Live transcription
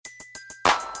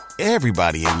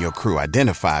Everybody in your crew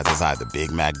identifies as either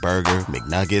Big Mac Burger,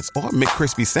 McNuggets, or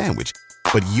McCrispy Sandwich.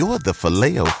 But you're the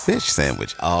Filet-O-Fish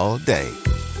Sandwich all day.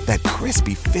 That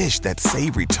crispy fish, that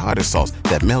savory tartar sauce,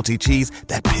 that melty cheese,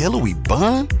 that pillowy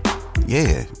bun.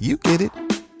 Yeah, you get it.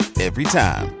 Every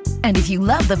time. And if you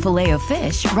love the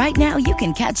Filet-O-Fish, right now you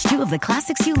can catch two of the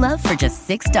classics you love for just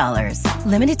 $6.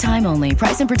 Limited time only.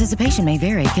 Price and participation may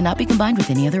vary. Cannot be combined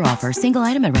with any other offer. Single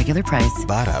item at regular price.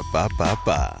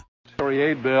 Ba-da-ba-ba-ba.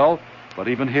 Aid bill, but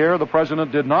even here the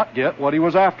president did not get what he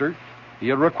was after. He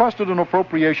had requested an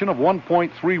appropriation of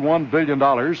 $1.31 billion.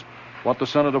 What the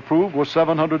Senate approved was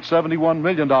 $771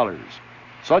 million.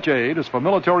 Such aid is for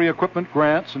military equipment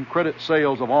grants and credit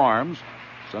sales of arms.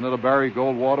 Senator Barry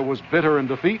Goldwater was bitter in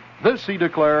defeat. This, he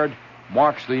declared,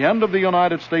 marks the end of the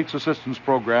United States assistance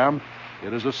program.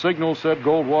 It is a signal, said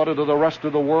Goldwater, to the rest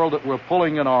of the world that we're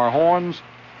pulling in our horns,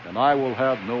 and I will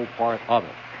have no part of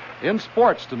it. In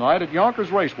sports tonight at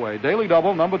Yonkers Raceway, Daily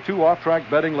Double, number 2 off-track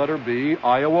betting letter B,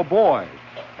 Iowa Boy.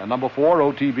 And number 4,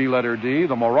 OTB letter D,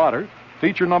 the Marauder.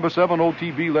 Feature number 7,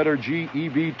 OTB letter G,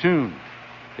 EB Tune.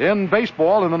 In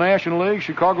baseball, in the National League,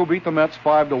 Chicago beat the Mets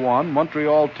 5-1,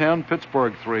 Montreal 10,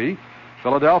 Pittsburgh 3.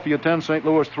 Philadelphia 10, St.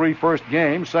 Louis 3 first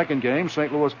game. Second game,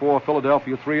 St. Louis 4,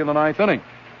 Philadelphia 3 in the ninth inning.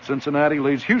 Cincinnati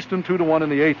leads Houston 2-1 in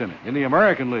the eighth inning. In the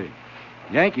American League,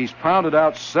 Yankees pounded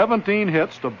out 17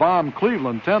 hits to bomb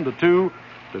Cleveland 10-2.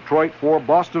 Detroit 4,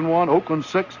 Boston 1, Oakland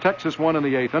 6, Texas 1 in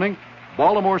the eighth inning.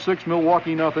 Baltimore 6,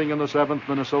 Milwaukee nothing in the seventh.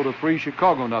 Minnesota 3,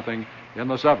 Chicago nothing in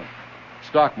the seventh.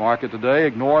 Stock market today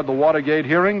ignored the Watergate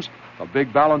hearings, a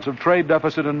big balance of trade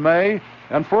deficit in May,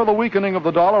 and further weakening of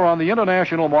the dollar on the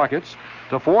international markets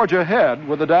to forge ahead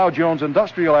with the Dow Jones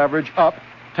Industrial Average up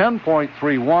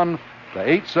 10.31 to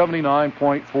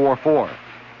 879.44.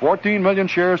 14 million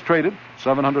shares traded,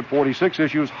 746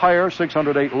 issues higher,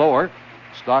 608 lower.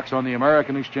 Stocks on the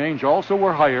American exchange also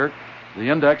were higher. The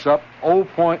index up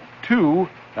 0.2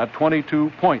 at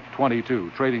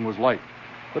 22.22. Trading was light.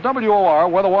 The WOR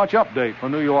Weather Watch update for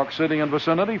New York City and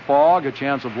vicinity. Fog, a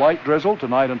chance of light drizzle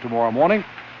tonight and tomorrow morning.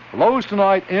 Lows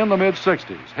tonight in the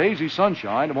mid-60s. Hazy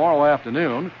sunshine tomorrow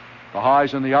afternoon. The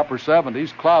highs in the upper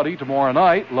 70s. Cloudy tomorrow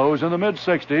night. Lows in the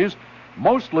mid-60s.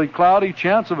 Mostly cloudy,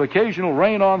 chance of occasional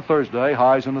rain on Thursday,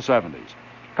 highs in the 70s.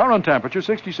 Current temperature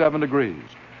 67 degrees.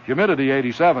 Humidity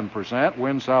 87%,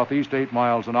 wind southeast 8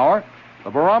 miles an hour. The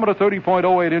barometer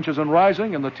 30.08 inches and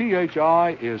rising, and the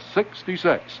THI is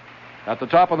 66. At the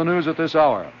top of the news at this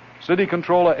hour, City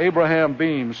Controller Abraham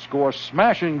Beams scores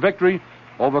smashing victory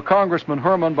over Congressman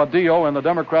Herman Badillo in the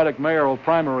Democratic mayoral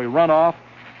primary runoff.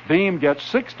 Beam gets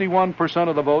 61%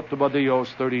 of the vote to Badillo's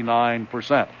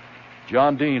 39%.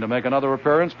 John Dean to make another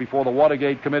appearance before the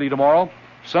Watergate Committee tomorrow.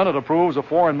 Senate approves a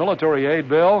foreign military aid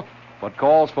bill, but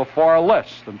calls for far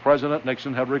less than President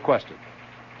Nixon had requested.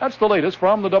 That's the latest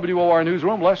from the WOR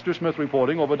Newsroom. Lester Smith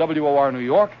reporting over WOR New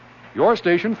York, your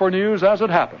station for news as it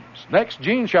happens. Next,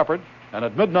 Gene Shepard, and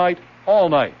at midnight, all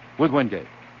night with Wingate.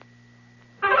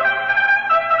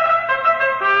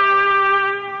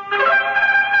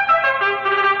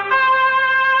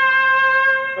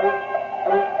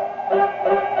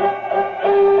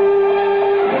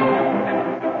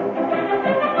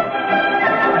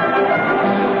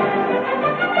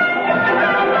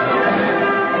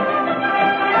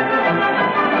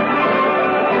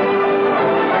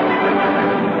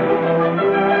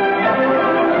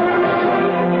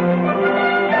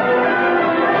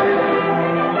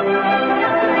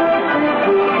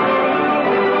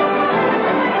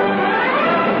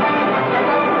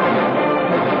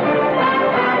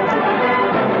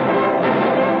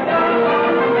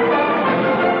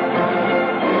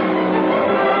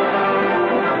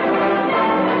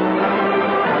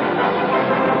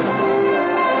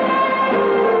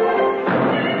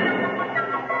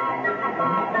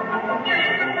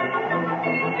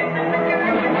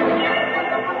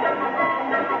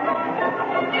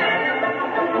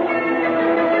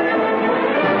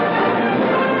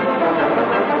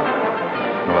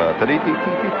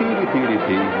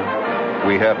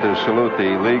 We have to salute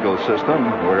the legal system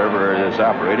wherever it is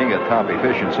operating at top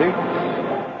efficiency.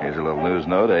 Here's a little news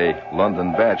note. A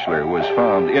London bachelor was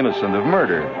found innocent of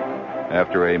murder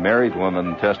after a married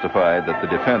woman testified that the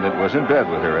defendant was in bed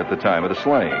with her at the time of the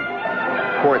slaying.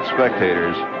 Court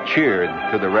spectators cheered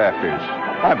to the rafters.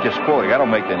 I'm just quoting. I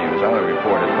don't make the news. I only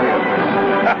report it.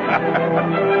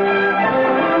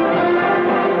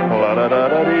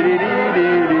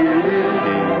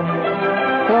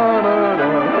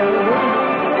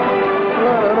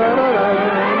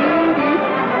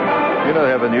 You know,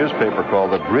 they have a newspaper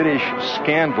called the British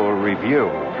Scandal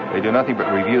Review. They do nothing but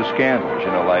review scandals,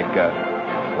 you know, like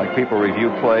like people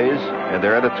review plays, and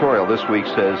their editorial this week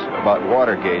says about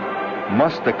Watergate,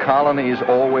 must the colonies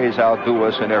always outdo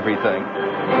us in everything?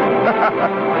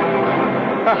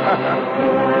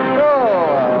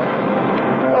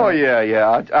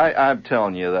 Yeah. I'm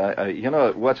telling you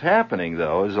that. What's happening,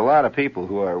 though, is a lot of people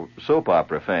who are soap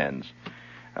opera fans,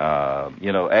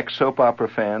 ex-soap opera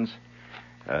fans,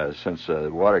 since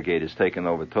Watergate has taken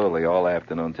over totally all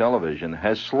afternoon television,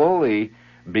 has slowly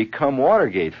become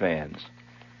Watergate fans.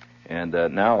 And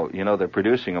now, they're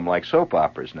producing them like soap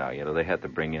operas now. They have to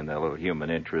bring in that little human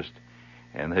interest.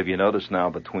 And have you noticed now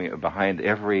behind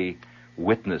every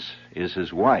witness is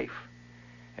his wife?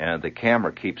 And the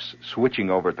camera keeps switching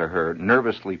over to her,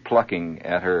 nervously plucking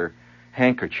at her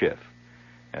handkerchief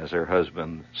as her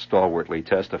husband stalwartly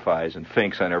testifies and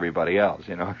thinks on everybody else,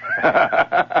 I'll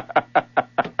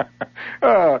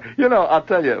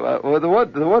tell you, the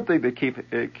one thing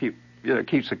that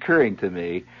keeps occurring to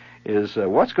me is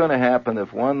what's going to happen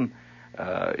if one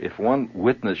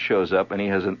witness shows up and he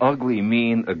has an ugly,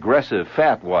 mean, aggressive,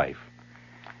 fat wife,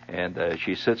 and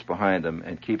she sits behind him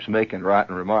and keeps making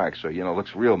rotten remarks, or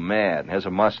looks real mad and has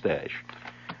a mustache.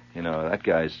 That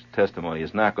guy's testimony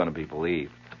is not going to be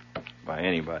believed by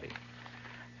anybody.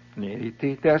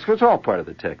 It's all part of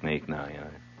the technique now,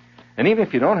 And even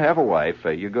if you don't have a wife,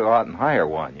 you go out and hire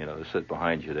one, to sit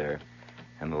behind you there.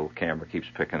 And the little camera keeps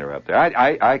picking her up there.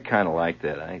 I kind of like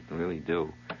that. I really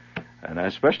do. And I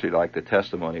especially like the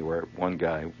testimony where one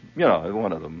guy,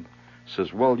 one of them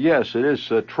says, well, yes, it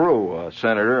is true,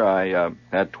 Senator. I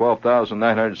had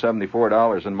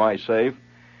 $12,974 in my safe.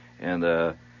 And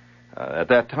at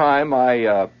that time,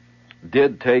 I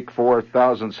did take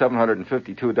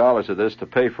 $4,752 of this to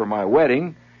pay for my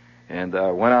wedding and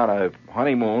went on a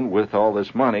honeymoon with all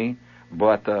this money.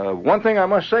 But one thing I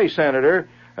must say, Senator,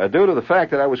 due to the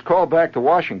fact that I was called back to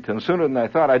Washington sooner than I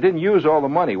thought, I didn't use all the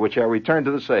money, which I returned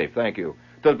to the safe. Thank you.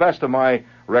 To the best of my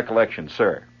recollection,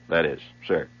 sir. That is,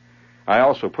 sir. I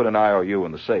also put an IOU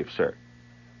in the safe, sir.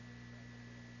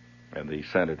 And the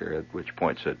senator at which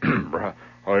point said, well,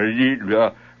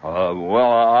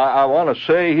 I want to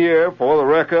say here for the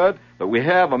record that we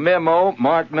have a memo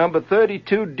marked number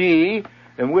 32D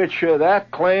in which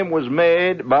that claim was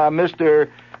made by Mr.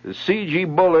 C.G.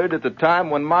 Bullard at the time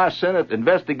when my Senate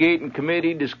investigating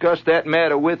committee discussed that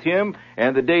matter with him,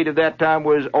 and the date of that time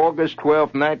was August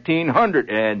 12,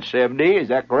 1970. Is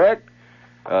that correct?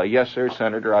 Yes, sir,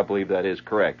 Senator. I believe that is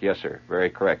correct. Yes, sir. Very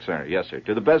correct, Senator. Yes, sir.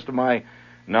 To the best of my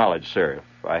knowledge, sir,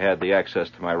 if I had the access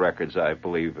to my records, I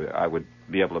believe I would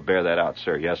be able to bear that out,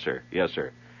 sir. Yes, sir. Yes, sir.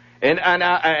 And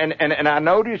I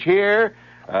notice here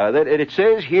that it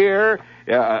says here,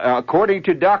 according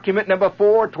to document number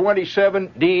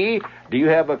 427D, do you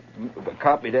have a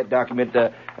copy of that document?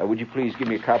 Would you please give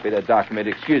me a copy of that document?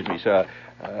 Excuse me, sir.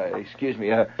 Excuse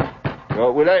me.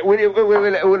 Will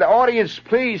the audience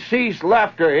please cease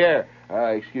laughter here?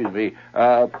 Excuse me.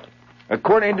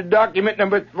 According to document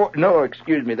number 4... No,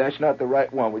 excuse me, that's not the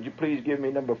right one. Would you please give me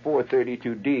number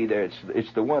 432D there?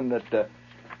 It's the one that...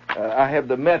 I have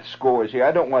the Met scores here.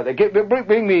 I don't want that.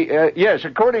 Bring me... yes,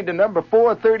 according to number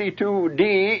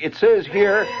 432D, it says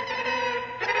here...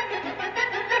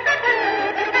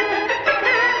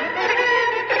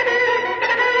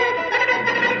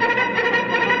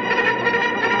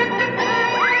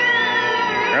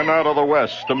 And out of the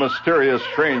west, a mysterious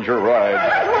stranger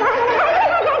rides.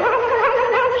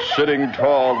 Sitting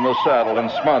tall in the saddle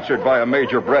and sponsored by a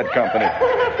major bread company.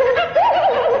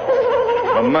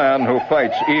 A man who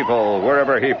fights evil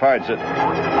wherever he finds it.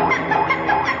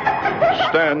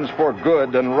 Stands for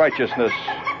good and righteousness.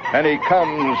 And he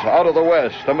comes out of the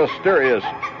west, a mysterious,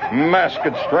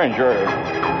 masked stranger.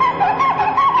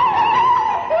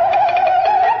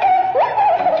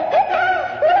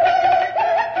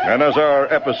 And as our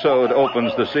episode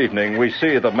opens this evening, we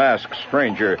see the masked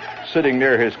stranger sitting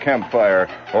near his campfire,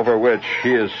 over which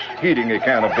he is heating a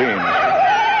can of beans.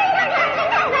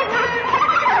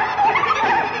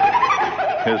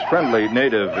 His friendly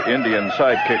native Indian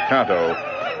sidekick Tonto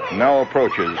now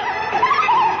approaches.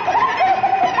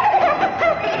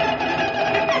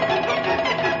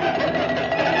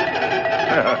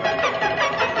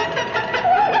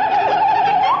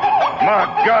 My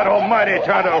God almighty,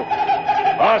 Tonto!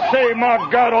 I say, my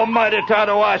God almighty,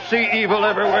 Tonto, I see evil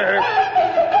everywhere.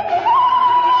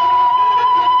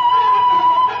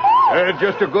 It's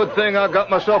just a good thing I got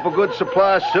myself a good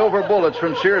supply of silver bullets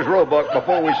from Sears Roebuck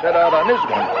before we set out on this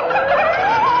one.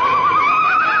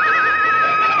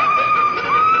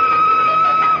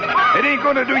 It ain't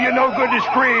gonna do you no good to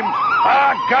scream.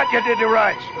 I got you, did the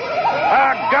rights.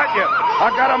 I got you.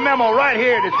 I got a memo right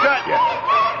here that's got you.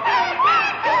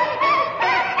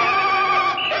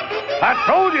 I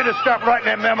told you to stop writing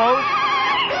them memos.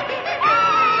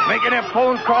 Making them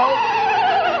phone calls.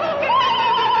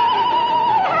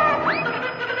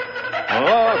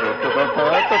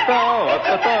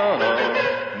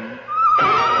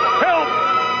 Help!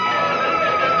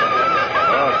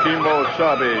 Kimo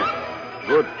Sabe,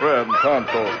 good friend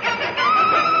Tonto.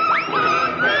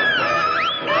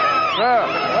 Help!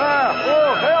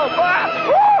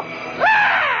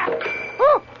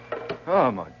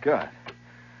 Oh, my God.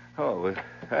 Oh,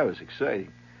 that was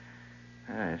exciting.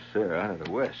 Sir, out of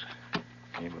the West.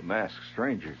 Came a masked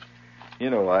stranger. You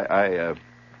know, I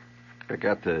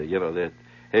got to, that...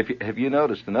 Have you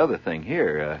noticed another thing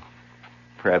here?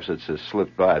 Perhaps it's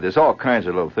slipped by. There's all kinds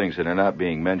of little things that are not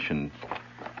being mentioned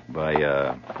by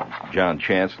John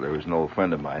Chancellor, who's an old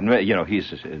friend of mine. You know,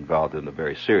 he's involved in the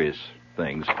very serious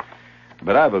things.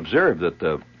 But I've observed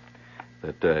that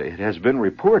it has been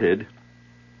reported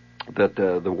that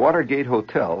the Watergate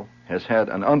Hotel has had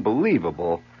an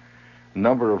unbelievable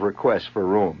number of requests for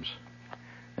rooms.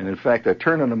 And in fact, they're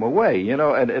turning them away, and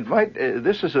it might,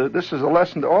 this is a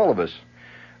lesson to all of us,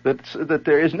 that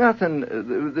there is nothing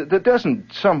that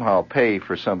doesn't somehow pay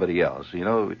for somebody else.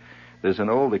 There's an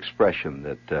old expression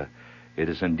that it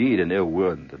is indeed an ill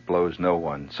wind that blows no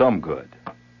one some good.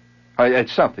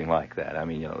 It's something like that. I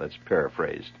mean, that's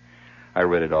paraphrased. I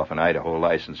read it off an Idaho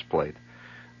license plate,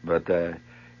 but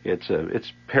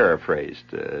it's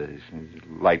paraphrased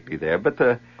lightly there.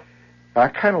 But I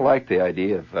kind of like the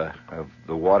idea of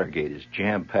the Watergate is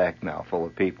jam-packed now, full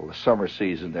of people. The summer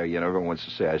season there, everyone wants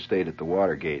to say, I stayed at the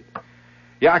Watergate.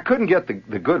 Yeah, I couldn't get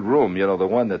the good room, the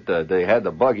one that they had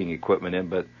the bugging equipment in,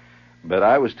 but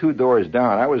I was 2 doors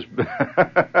down. I was...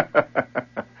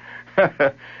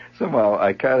 Somehow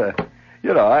I kind of,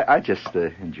 I just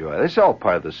enjoy it. It's all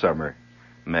part of the summer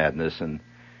madness, and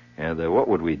what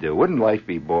would we do? Wouldn't life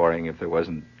be boring if there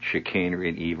wasn't chicanery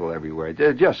and evil everywhere?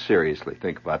 Just seriously,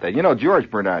 think about that. George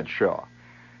Bernard Shaw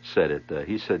said it.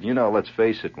 He said, let's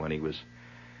face it, when he was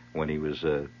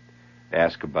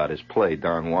asked about his play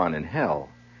Don Juan in Hell,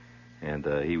 and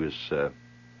he was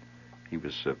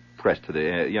pressed to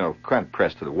the kind of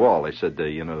pressed to the wall. They said,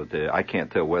 I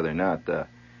can't tell whether or not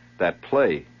that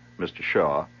play, Mr.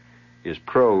 Shaw, is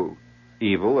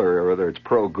pro-evil or whether it's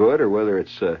pro-good or whether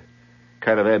it's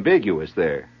kind of ambiguous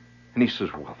there. And he says,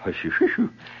 well,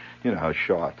 you know how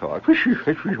Shaw talks.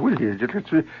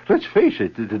 Let's face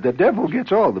it, the devil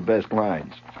gets all the best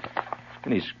lines.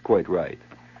 And he's quite right,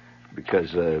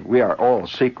 because we are all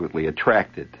secretly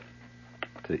attracted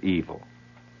to evil.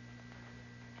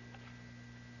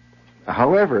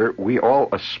 However, we all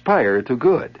aspire to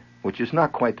good, which is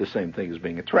not quite the same thing as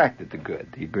being attracted to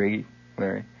good. Do you agree,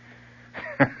 Larry?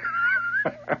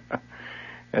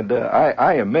 And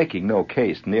I am making no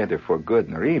case neither for good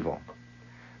nor evil,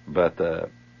 but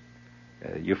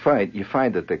you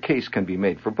find that the case can be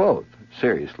made for both.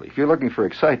 Seriously, if you're looking for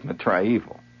excitement, try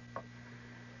evil.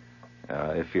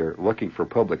 If you're looking for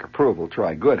public approval,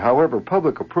 try good. However,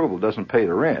 public approval doesn't pay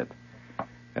the rent.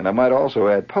 And I might also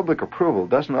add, public approval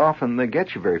doesn't often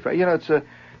get you very far. It's a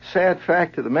sad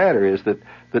fact of the matter is that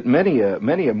many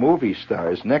a movie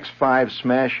star's next 5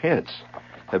 smash hits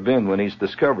have been when he's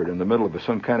discovered in the middle of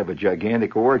some kind of a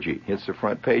gigantic orgy. Hits the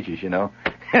front pages,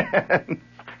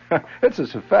 It's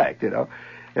just a fact,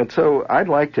 And so I'd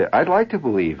like to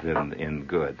believe in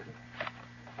good.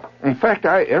 In fact,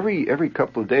 every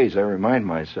couple of days I remind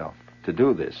myself to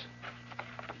do this.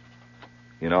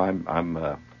 I'm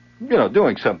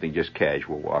doing something just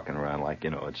casual, walking around like,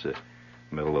 it's the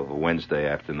middle of a Wednesday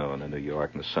afternoon in New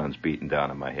York, and the sun's beating down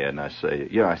on my head, and I say,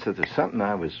 there's something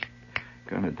I was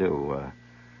going to do.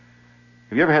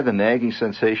 Have you ever had the nagging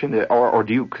sensation, or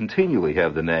do you continually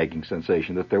have the nagging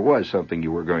sensation that there was something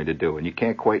you were going to do, and you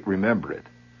can't quite remember it?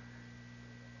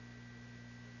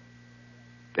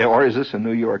 Or is this a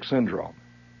New York syndrome?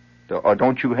 Or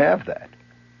don't you have that?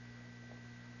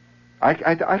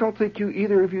 I don't think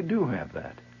either of you do have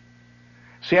that.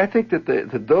 See, I think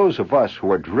that those of us who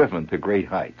are driven to great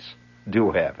heights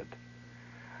do have it.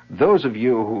 Those of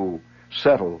you who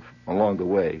settle along the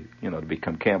way, to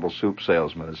become Campbell soup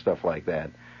salesmen and stuff like that,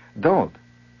 don't.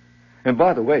 And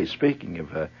by the way, speaking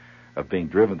of being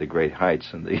driven to great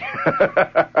heights and the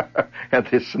and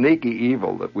the sneaky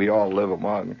evil that we all live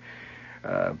among,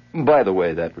 by the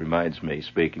way, that reminds me,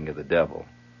 speaking of the devil.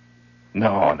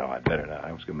 No, I better not.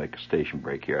 I was going to make a station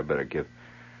break here. I better give,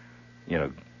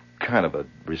 kind of a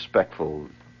respectful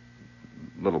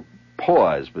little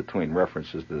pause between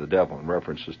references to the devil and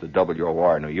references to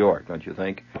WOR New York, don't you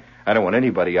think? I don't want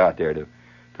anybody out there to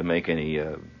make any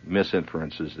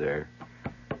misinferences there.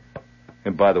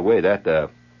 And by the way, that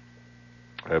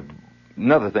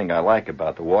another thing I like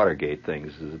about the Watergate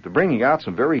things is that they're bringing out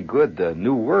some very good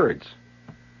new words.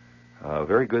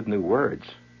 Very good new words.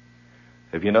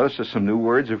 Have you noticed that some new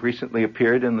words have recently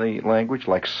appeared in the language,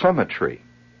 like summitry?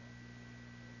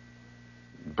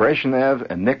 Brezhnev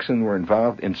and Nixon were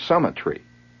involved in summitry.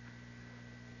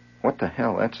 What the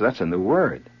hell? That's a new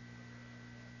word.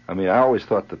 I mean, I always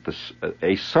thought that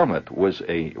a summit was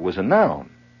a noun.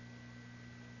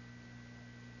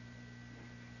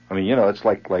 I mean, it's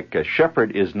like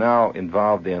Shepard is now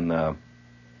involved in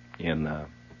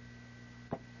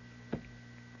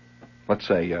let's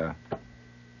say,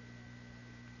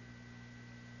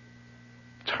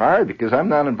 it's hard because I'm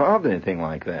not involved in anything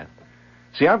like that.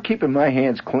 See, I'm keeping my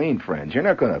hands clean, friends. You're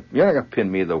not gonna pin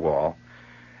me to the wall.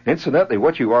 Incidentally,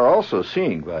 what you are also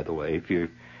seeing, by the way,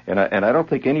 and I don't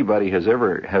think anybody has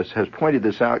pointed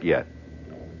this out yet.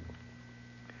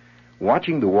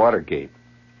 Watching the Watergate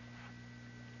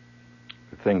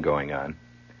thing going on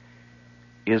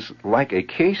is like a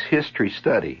case history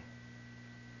study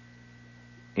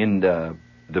in the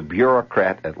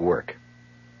bureaucrat at work.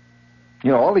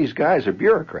 All these guys are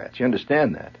bureaucrats. You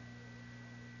understand that?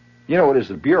 What is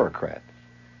the bureaucrat?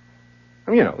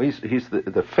 I mean, he's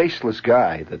the faceless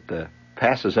guy that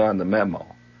passes on the memo.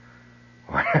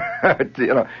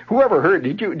 Whoever heard?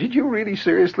 Did you really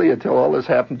seriously, until all this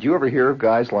happened, did you ever hear of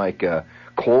guys like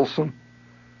Colson?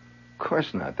 Of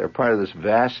course not. They're part of this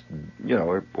vast,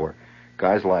 or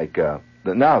guys like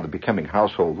now they're becoming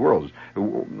household words,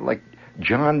 like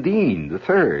John Dean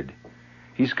III.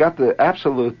 He's got the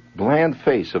absolute bland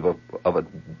face of a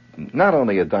not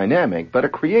only a dynamic but a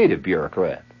creative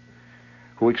bureaucrat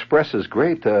who expresses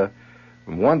great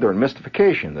wonder and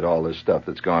mystification at all this stuff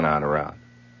that's gone on around.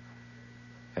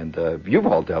 And you've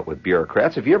all dealt with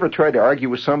bureaucrats. Have you ever tried to argue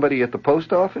with somebody at the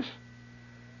post office?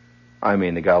 I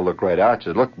mean, the guy will look right out and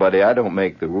says, "Look, buddy, I don't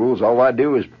make the rules. All I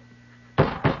do is..."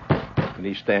 And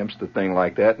he stamps the thing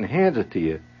like that and hands it to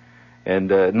you. And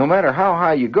no matter how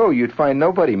high you go, you'd find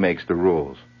nobody makes the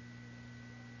rules.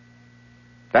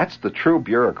 That's the true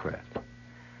bureaucrat.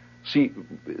 See,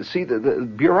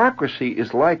 the bureaucracy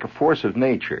is like a force of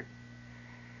nature.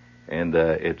 And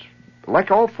it's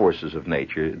like all forces of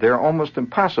nature. They're almost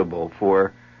impossible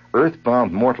for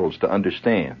earthbound mortals to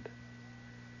understand.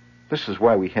 This is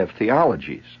why we have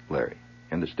theologies, Larry.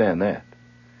 Understand that.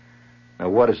 Now,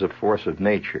 what is a force of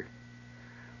nature?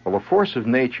 Well, a force of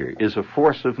nature is a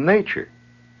force of nature,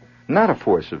 not a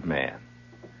force of man.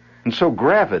 And so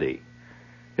gravity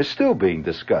is still being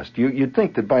discussed. You'd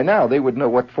think that by now they would know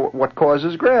what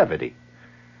causes gravity.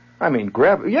 I mean,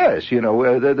 yes,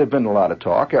 there's been a lot of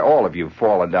talk. All of you have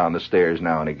fallen down the stairs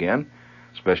now and again,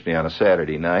 especially on a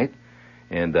Saturday night.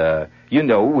 And,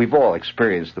 we've all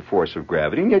experienced the force of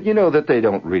gravity, and yet you know that they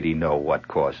don't really know what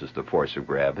causes the force of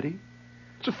gravity.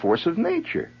 It's a force of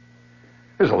nature.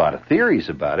 There's a lot of theories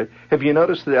about it. Have you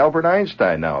noticed that Albert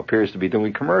Einstein now appears to be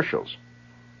doing commercials?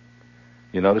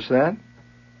 You notice that?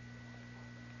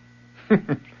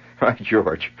 Right,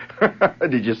 George.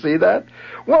 Did you see that?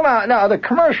 Well, now, the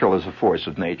commercial is a force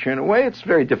of nature. In a way, it's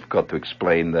very difficult to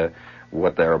explain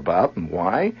what they're about and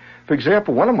why. For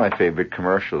example, one of my favorite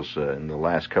commercials in the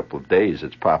last couple of days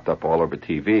that's popped up all over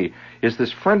TV is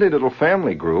this friendly little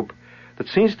family group that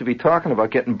seems to be talking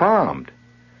about getting bombed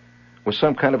with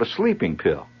some kind of a sleeping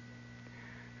pill.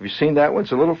 Have you seen that one?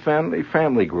 It's a little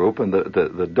family group, and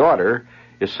the daughter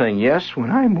is saying, "Yes, when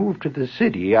I moved to the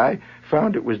city, I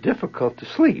found it was difficult to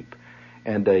sleep.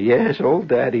 And, yes, old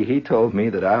Daddy, he told me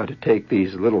that I ought to take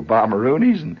these little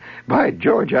bomberoonies, and by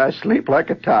George, I sleep like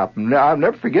a top. And I'll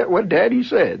never forget what Daddy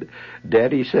said.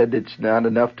 Daddy said it's not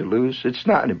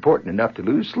important enough to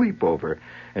lose sleep over."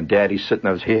 And Daddy's sitting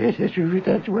there saying, "Yes,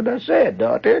 that's what I said,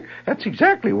 daughter. That's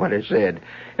exactly what I said."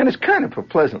 And it's kind of a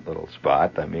pleasant little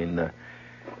spot. I mean,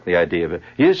 the idea of it.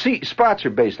 You see, spots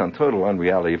are based on total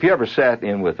unreality. Have you ever sat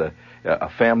in with a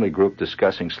family group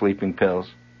discussing sleeping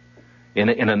pills? In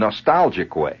a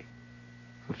nostalgic way.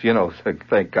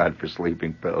 Thank God for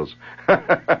sleeping pills.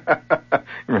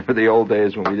 Remember the old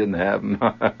days when we didn't have them,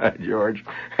 George?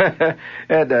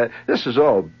 And this is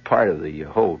all part of the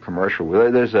whole commercial.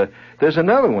 There's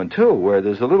another one, too, where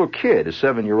there's a little kid, a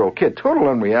 7-year-old kid, total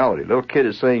unreality. The little kid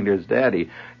is saying to his daddy,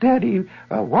 "Daddy,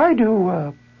 why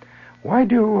do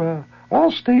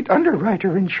all state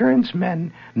underwriter insurance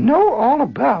men know all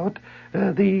about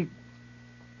the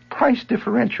price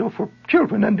differential for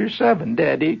children under 7,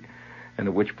 Daddy?" And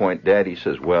at which point Daddy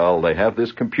says, "Well, they have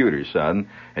this computer, son,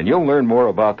 and you'll learn more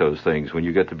about those things when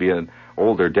you get to be an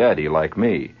older daddy like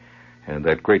me. And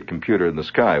that great computer in the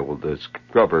sky will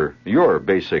discover your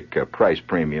basic price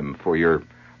premium for your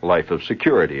life of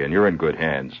security, and you're in good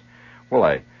hands."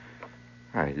 Well,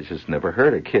 I just never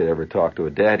heard a kid ever talk to a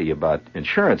daddy about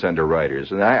insurance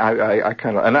underwriters, and I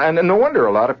kind of, and no wonder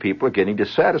a lot of people are getting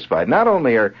dissatisfied. Not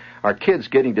only are kids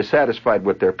getting dissatisfied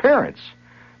with their parents,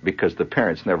 because the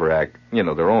parents never act,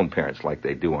 their own parents like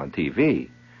they do on TV,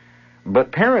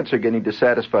 but parents are getting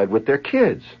dissatisfied with their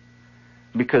kids,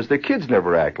 because their kids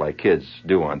never act like kids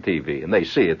do on TV, and they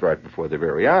see it right before their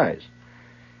very eyes.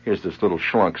 Here's this little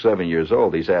schlunk, 7 years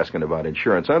old, he's asking about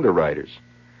insurance underwriters.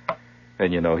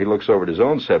 And, he looks over at his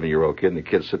own 7-year-old kid, and the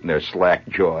kid's sitting there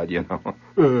slack-jawed, and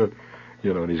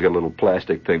he's got a little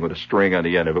plastic thing with a string on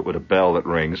the end of it with a bell that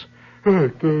rings.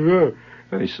 And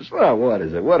he says, oh, what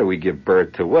is it? What do we give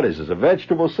birth to? What is this, a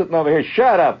vegetable sitting over here?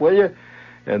 Shut up, will you?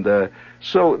 And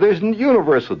so there's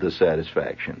universal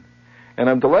dissatisfaction. And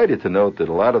I'm delighted to note that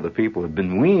a lot of the people have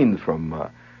been weaned from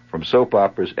soap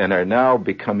operas and are now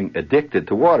becoming addicted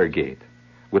to Watergate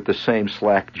with the same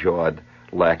slack-jawed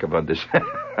lack of understanding.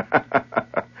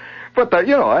 But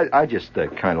I just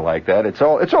kind of like that. It's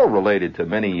all related to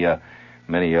many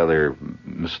other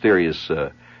mysterious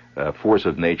force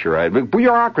of nature.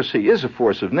 Bureaucracy is a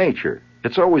force of nature.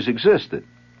 It's always existed,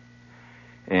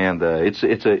 and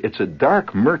it's a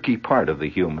dark, murky part of the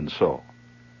human soul.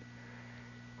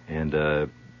 And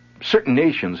certain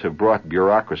nations have brought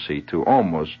bureaucracy to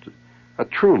almost a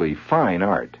truly fine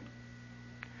art.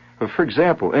 For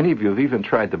example, any of you have even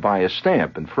tried to buy a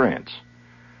stamp in France.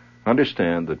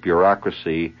 Understand that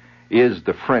bureaucracy is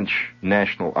the French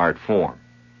national art form.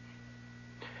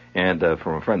 And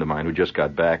from a friend of mine who just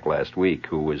got back last week,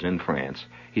 who was in France,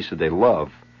 he said they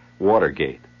love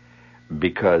Watergate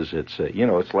because it's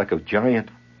like a giant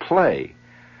play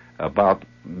about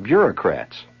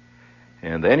bureaucrats,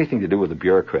 and anything to do with a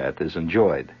bureaucrat is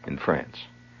enjoyed in France.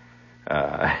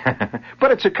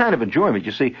 But it's a kind of enjoyment.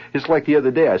 You see, it's like the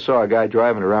other day I saw a guy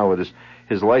driving around with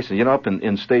his license. Up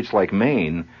in states like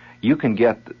Maine, you can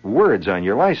get words on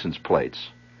your license plates.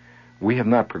 We have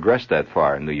not progressed that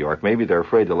far in New York. Maybe they're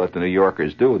afraid to let the New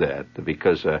Yorkers do that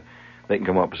because they can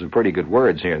come up with some pretty good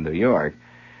words here in New York,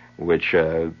 which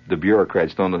the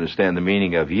bureaucrats don't understand the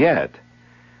meaning of yet.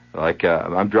 Like,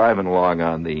 I'm driving along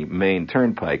on the Maine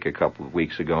Turnpike a couple of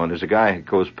weeks ago, and there's a guy who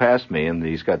goes past me, and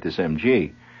he's got this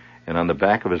MG. And on the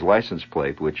back of his license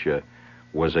plate, which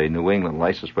was a New England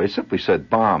license plate, it simply said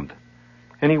bombed.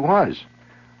 And he was.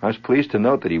 I was pleased to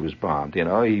note that he was bombed. He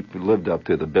lived up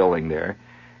to the billing there.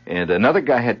 And another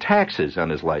guy had taxes on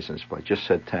his license plate, just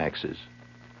said taxes.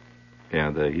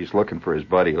 And he's looking for his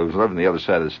buddy who was living on the other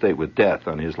side of the state with death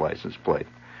on his license plate.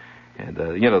 And,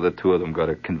 the two of them go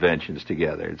to conventions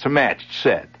together. It's a matched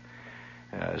set.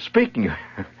 Speaking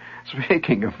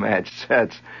of matched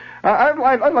sets,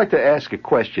 I'd like to ask a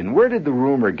question. Where did the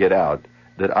rumor get out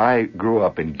that I grew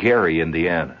up in Gary,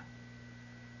 Indiana?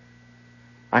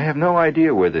 I have no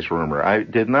idea where this rumor. I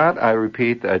did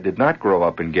not grow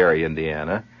up in Gary,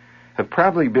 Indiana. Have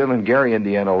probably been in Gary,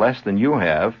 Indiana less than you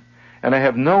have, and I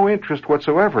have no interest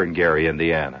whatsoever in Gary,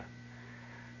 Indiana.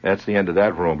 That's the end of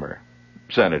that rumor,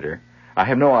 Senator. I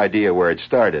have no idea where it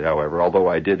started, however, although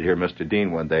I did hear Mr.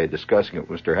 Dean one day discussing it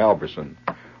with Mr. Halverson,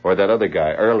 or that other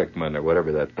guy, Ehrlichman, or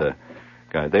whatever that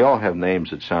guy. They all have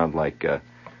names that sound like,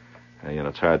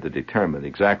 it's hard to determine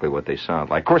exactly what they sound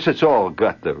like. Of course, it's all a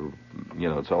gut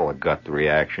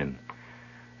reaction.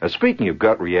 Speaking of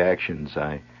gut reactions,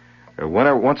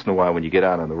 once in a while when you get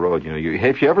out on the road,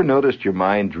 have you ever noticed your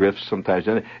mind drifts sometimes?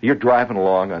 You're driving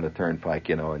along on the turnpike,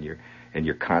 and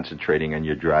you're concentrating on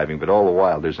your driving, but all the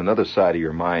while there's another side of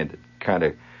your mind that kind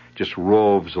of just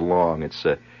roves along. It's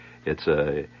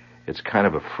kind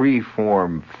of a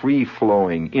free-form,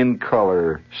 free-flowing,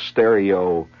 in-color,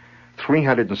 stereo,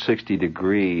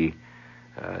 360-degree,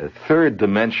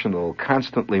 third-dimensional,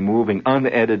 constantly moving,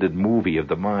 unedited movie of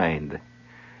the mind.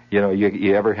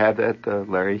 You ever had that,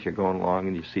 Larry? You're going along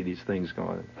and you see these things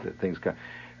going,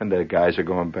 and the guys are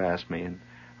going past me, and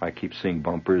I keep seeing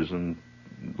bumpers and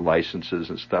licenses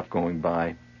and stuff going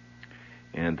by,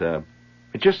 and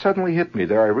it just suddenly hit me.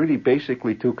 There are really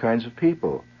basically two kinds of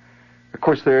people. Of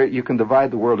course, you can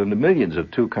divide the world into millions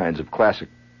of two kinds of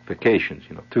classifications.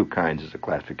 Two kinds is a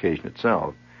classification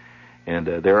itself. And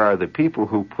there are the people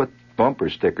who put bumper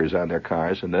stickers on their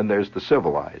cars, and then there's the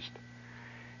civilized.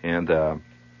 And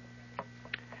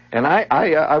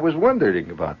I was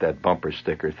wondering about that bumper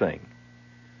sticker thing.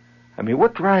 I mean,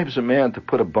 what drives a man to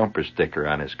put a bumper sticker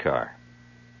on his car?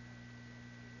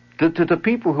 To the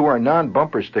people who are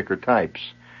non-bumper sticker types,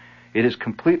 it is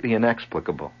completely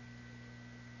inexplicable.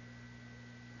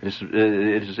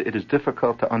 It is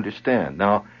difficult to understand.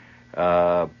 Now,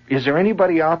 is there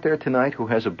anybody out there tonight who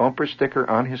has a bumper sticker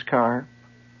on his car?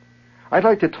 I'd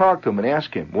like to talk to him and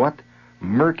ask him what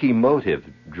murky motive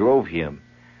drove him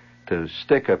to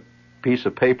stick a piece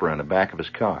of paper on the back of his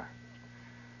car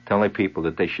telling people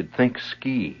that they should think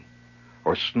ski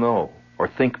or snow or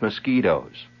think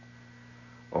mosquitoes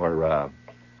or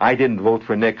I didn't vote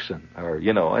for Nixon or,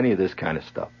 any of this kind of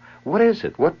stuff. What is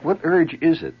it? What urge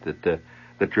is it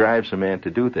that drives a man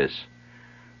to do this?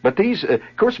 But these, of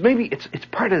course, maybe it's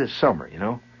part of the summer,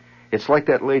 It's like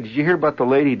that lady. Did you hear about the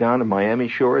lady down in Miami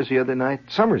Shores the other night?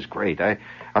 Summer's great.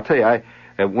 I'll tell you,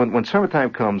 when summertime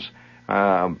comes,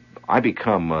 I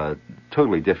become a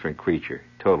totally different creature.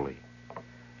 Totally.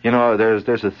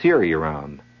 There's a theory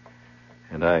around,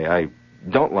 and I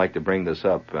don't like to bring this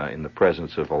up in the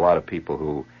presence of a lot of people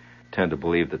who tend to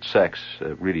believe that sex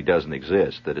really doesn't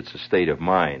exist, that it's a state of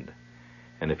mind,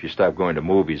 and if you stop going to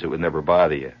movies, it would never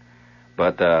bother you.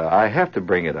 But I have to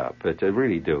bring it up. I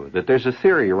really do. That there's a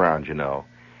theory around,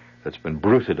 that's been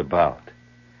bruited about.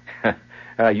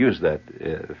 I use that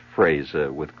phrase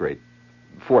with great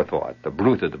forethought, the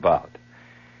bruited about.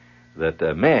 That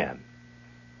man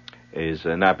is,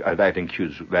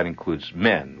 that includes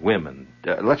men, women.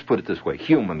 Let's put it this way,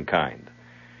 humankind.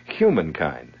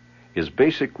 Humankind is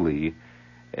basically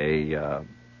a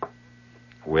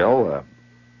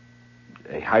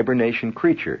hibernation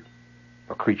creature.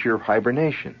 A creature of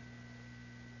hibernation.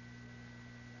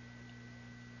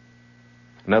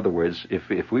 In other words,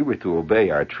 if we were to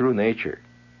obey our true nature,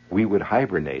 we would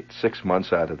hibernate 6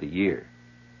 months out of the year.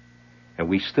 And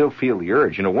we still feel the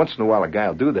urge. Once in a while a guy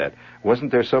will do that.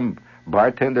 Wasn't there some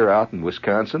bartender out in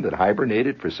Wisconsin that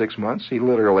hibernated for 6 months? He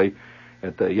literally,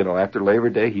 after Labor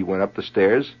Day, he went up the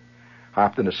stairs,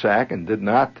 hopped in a sack, and did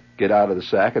not get out of the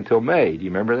sack until May. Do you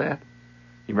remember that?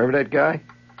 You remember that guy?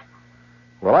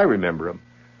 Well, I remember him.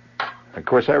 Of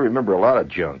course, I remember a lot of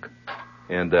junk.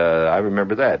 And I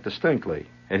remember that distinctly.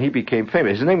 And he became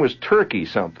famous. His name was Turkey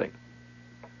something.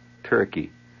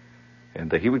 Turkey.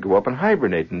 And he would go up and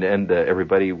hibernate, and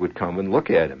everybody would come and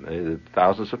look at him.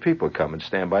 Thousands of people would come and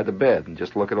stand by the bed and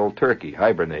just look at old Turkey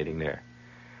hibernating there.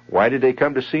 Why did they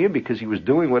come to see him? Because he was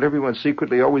doing what everyone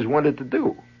secretly always wanted to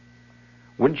do.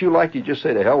 Wouldn't you like to just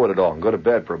say to hell with it all and go to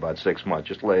bed for about 6 months,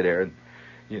 just lay there and,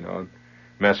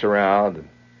 mess around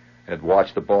and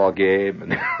watch the ball game?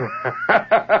 And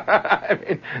I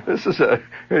mean, this is a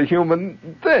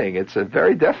human thing. It's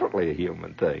very definitely a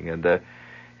human thing. And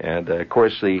of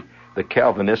course, the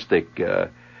Calvinistic, the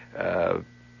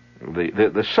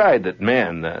side that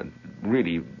man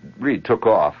really took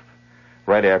off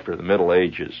right after the Middle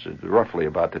Ages, roughly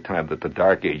about the time that the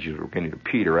Dark Ages were beginning to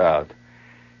peter out.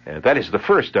 That is the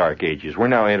first Dark Ages. We're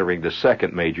now entering the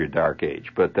second major Dark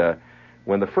Age. But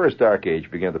when the first Dark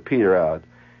Age began to peter out,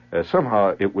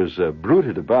 somehow it was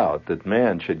bruited about that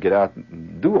man should get out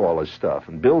and do all this stuff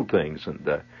and build things and,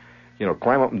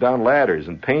 climb up and down ladders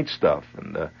and paint stuff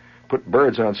and put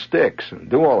birds on sticks and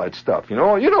do all that stuff. You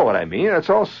know what I mean. That's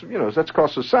all, that's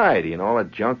called society and all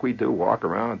that junk we do, walk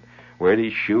around, wear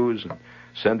these shoes and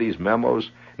send these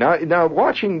memos. Now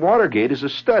watching Watergate is a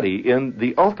study in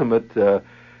the ultimate,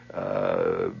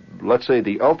 let's say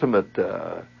the ultimate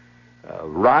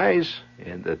rise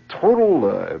and the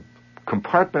total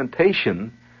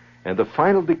compartmentation and the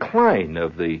final decline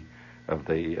of the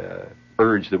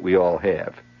urge that we all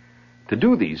have to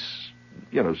do these,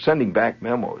 sending back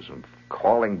memos and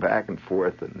calling back and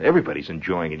forth, and everybody's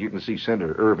enjoying it. You can see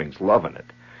Senator Irving's loving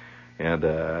it. And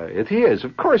he is.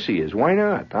 Of course he is. Why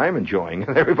not? I'm enjoying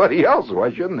it. Everybody else,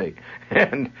 why shouldn't he?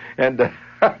 And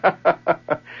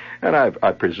and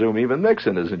I presume even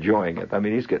Nixon is enjoying it. I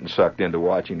mean, he's getting sucked into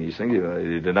watching these things.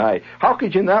 You deny. How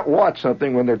could you not watch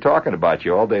something when they're talking about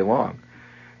you all day long?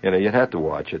 You'd have to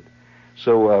watch it.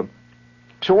 So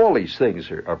all these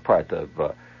things are part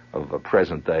of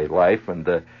present day life, and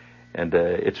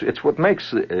it's what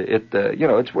makes it.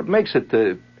 It's what makes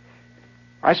it.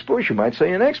 I suppose you might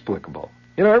say inexplicable.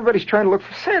 Everybody's trying to look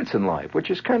for sense in life,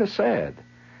 which is kind of sad.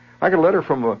 I got a letter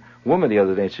from a woman the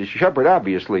other day. It says, "Shepard,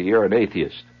 obviously you're an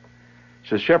atheist." She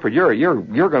says, "Shepard, you're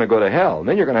going to go to hell, and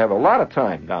then you're going to have a lot of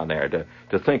time down there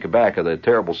to think back of the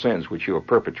terrible sins which you have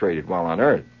perpetrated while on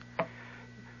Earth."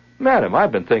 Madam,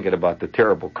 I've been thinking about the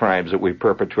terrible crimes that we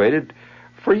perpetrated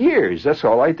for years. That's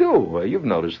all I do. You've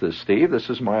noticed this, Steve. This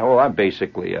is I'm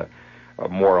basically a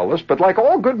moralist, but like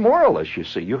all good moralists, you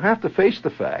see, you have to face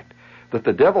the fact that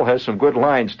the devil has some good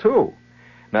lines too.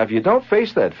 Now, if you don't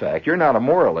face that fact, you're not a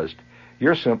moralist.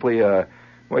 You're simply a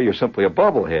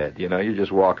bubblehead. You're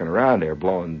just walking around there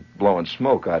blowing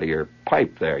smoke out of your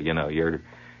pipe there. You're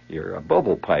a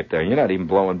bubble pipe there. You're not even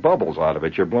blowing bubbles out of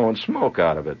it. You're blowing smoke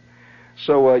out of it.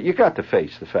 So you got to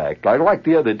face the fact. Like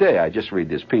the other day, I just read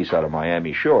this piece out of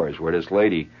Miami Shores where this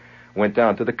lady went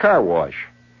down to the car wash.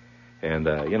 And,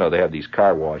 they have these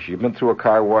car washes. You've been through a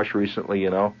car wash recently,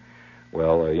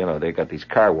 Well, they got these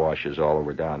car washes all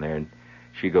over down there, and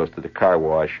she goes to the car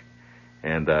wash,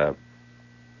 and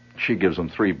she gives them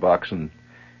 $3,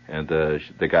 and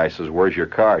the guy says, "Where's your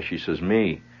car?" She says,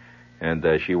 "Me." And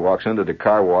she walks into the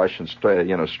car wash and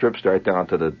strips right down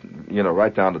to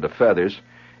the feathers,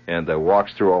 and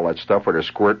walks through all that stuff with her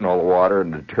squirting all the water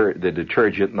and the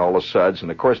detergent and all the suds.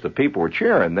 And of course, the people were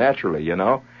cheering naturally,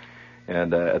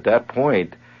 And at that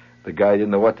point, the guy didn't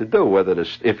know what to do.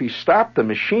 If he stopped the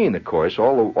machine, of course,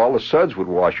 all the suds would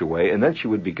wash away, and then she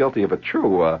would be guilty of a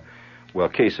true,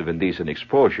 case of indecent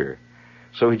exposure.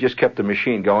 So he just kept the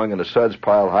machine going, and the suds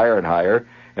piled higher and higher,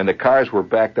 and the cars were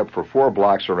backed up for 4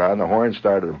 blocks around. The horn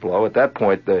started to blow. At that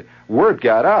point, the word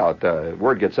got out.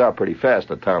 Word gets out pretty fast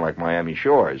in a town like Miami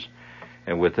Shores.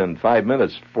 And within 5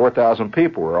 minutes, 4,000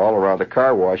 people were all around the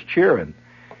car wash cheering.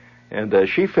 And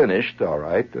she finished all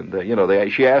right. And,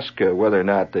 she asked whether or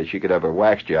not she could have a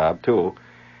wax job, too.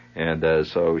 And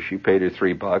so she paid her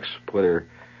 $3, put her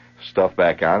stuff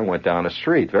back on, and went down the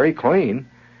street. Very clean.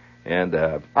 And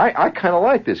I kind of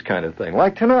like this kind of thing.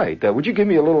 Like tonight. Would you give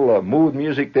me a little mood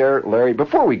music there, Larry?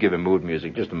 Before we give him mood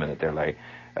music, just a minute there, Larry.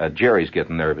 Jerry's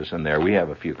getting nervous in there. We have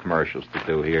a few commercials to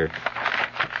do here.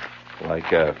 Like,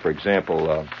 for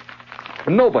example,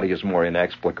 nobody is more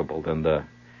inexplicable than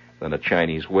a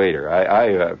Chinese waiter.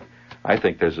 I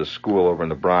think there's a school over in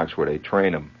the Bronx where they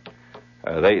train them.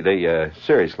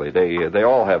 Seriously, they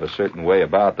all have a certain way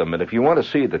about them. And if you want to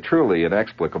see the truly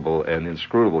inexplicable and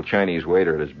inscrutable Chinese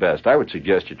waiter at his best, I would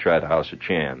suggest you try the House of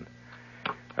Chan.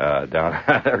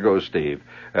 There goes Steve.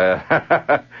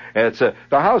 It's the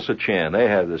House of Chan. They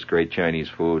have this great Chinese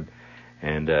food.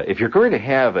 And if you're going to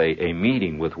have a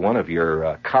meeting with one of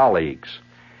your colleagues,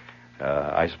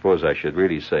 I suppose I should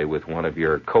really say with one of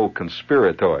your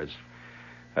co-conspirators,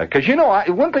 because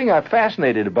one thing I'm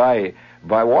fascinated by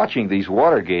watching these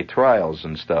Watergate trials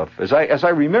and stuff, as I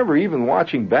remember even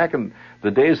watching back in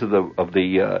the days of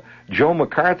the Joe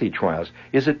McCarthy trials,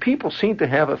 is that people seem to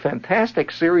have a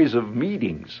fantastic series of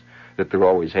meetings that they're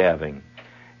always having,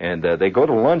 and they go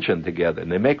to luncheon together and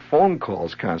they make phone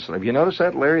calls constantly. Have you noticed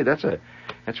that, Larry?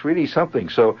 That's really something.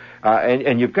 So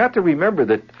and you've got to remember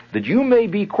that you may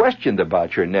be questioned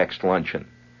about your next luncheon.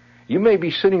 You may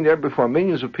be sitting there before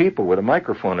millions of people with a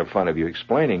microphone in front of you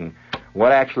explaining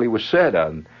what actually was said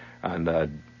on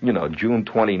June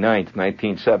 29th,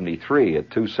 1973 at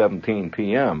 2:17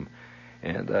 p.m.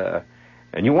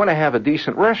 And you want to have a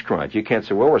decent restaurant. You can't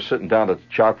say, well, we're sitting down at the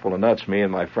Chock full of nuts, me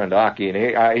and my friend Aki,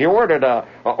 and he ordered a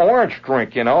orange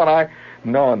drink, and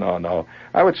No.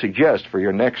 I would suggest for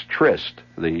your next tryst,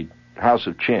 the House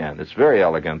of Chan. It's very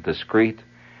elegant, discreet,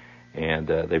 and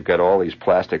they've got all these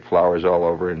plastic flowers all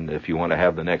over, and if you want to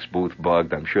have the next booth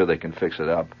bugged, I'm sure they can fix it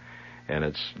up. And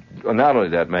it's not only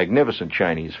that, magnificent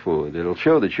Chinese food. It'll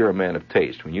show that you're a man of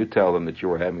taste when you tell them that you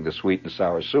were having the sweet and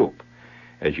sour soup,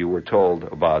 as you were told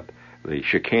about the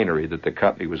chicanery that the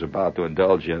company was about to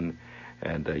indulge in,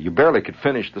 and you barely could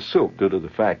finish the soup due to the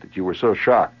fact that you were so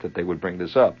shocked that they would bring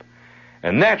this up.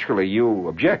 And naturally, you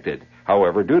objected.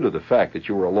 However, due to the fact that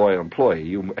you were a loyal employee,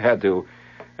 you had to,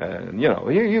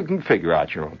 you can figure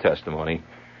out your own testimony.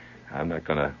 I'm not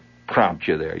going to prompt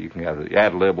you there. You can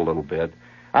ad-lib a little bit.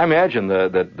 I imagine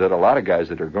that a lot of guys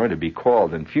that are going to be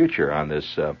called in future on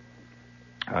this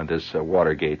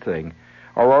Watergate thing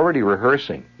are already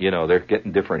rehearsing. They're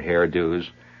getting different hairdos.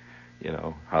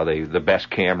 How the best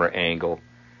camera angle.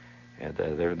 And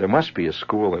there must be a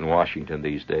school in Washington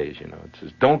these days, It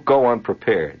says, don't go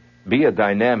unprepared. Be a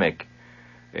dynamic,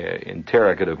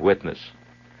 interrogative witness.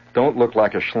 Don't look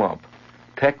like a schlump.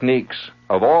 Techniques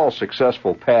of all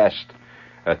successful past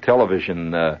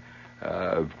television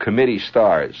committee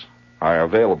stars are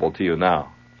available to you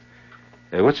now.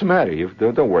 What's the matter?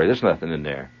 Don't worry, there's nothing in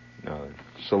there.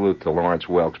 Salute to Lawrence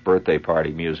Welk's birthday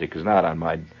party music is not on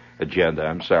my agenda.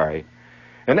 I'm sorry.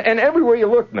 And everywhere you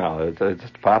look now,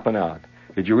 it's popping out.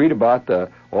 Did you read about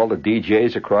all the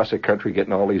DJs across the country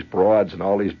getting all these broads and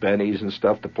all these bennies and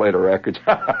stuff to play the records?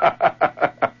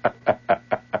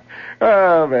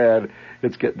 Oh, man,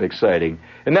 it's getting exciting.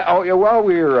 And now, while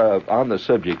we're on the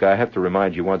subject, I have to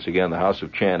remind you once again, the House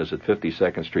of Chan is at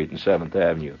 52nd Street and 7th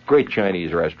Avenue. Great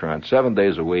Chinese restaurant, 7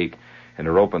 days a week, and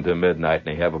they're open till midnight,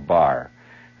 and they have a bar.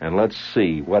 And let's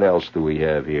see, what else do we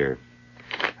have here?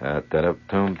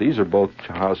 These are both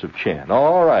House of Chan.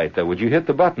 All right. Would you hit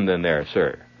the button in there,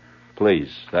 sir?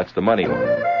 Please. That's the money one.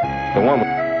 The one.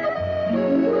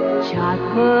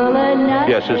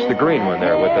 Yes, it's the green one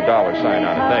there with the $sign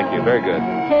on it. Thank you. Very good.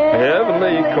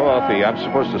 Heavenly coffee. I'm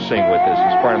supposed to sing with this.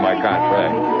 It's part of my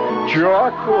contract.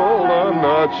 Chock full of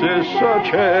nuts is such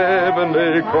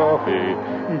heavenly coffee.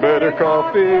 Better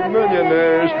coffee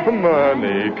millionaires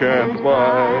money can't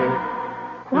buy.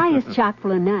 Why is chock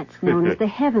full of nuts known as the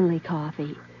heavenly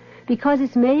coffee? Because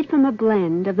it's made from a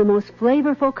blend of the most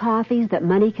flavorful coffees that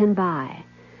money can buy.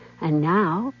 And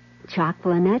now, chock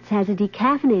full of nuts has a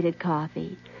decaffeinated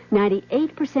coffee,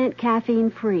 98%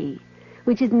 caffeine-free,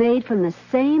 which is made from the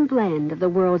same blend of the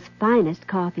world's finest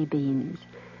coffee beans.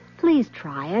 Please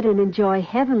try it and enjoy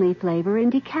heavenly flavor in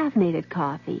decaffeinated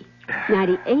coffee,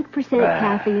 98%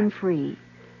 caffeine-free.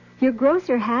 Your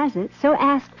grocer has it, so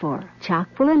ask for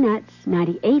chock full of nuts,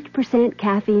 98%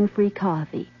 caffeine-free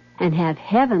coffee, and have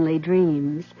heavenly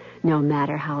dreams, no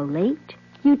matter how late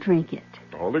you drink it.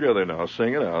 All together now,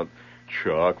 sing it out.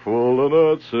 Chock full of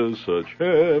nuts is such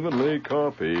heavenly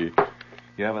coffee.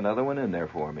 You have another one in there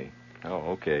for me?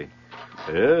 Oh, okay.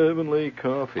 Heavenly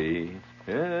coffee,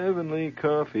 heavenly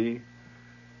coffee.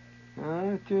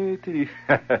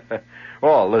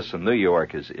 Oh, listen, New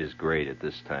York is great at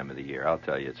this time of the year. I'll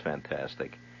tell you, it's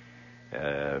fantastic.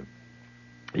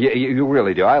 You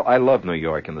really do. I love New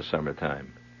York in the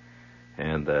summertime.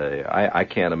 And I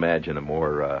can't imagine a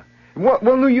more...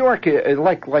 Well, New York,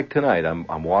 like tonight,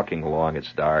 I'm walking along,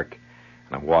 it's dark,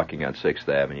 and I'm walking on 6th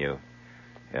Avenue,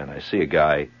 and I see a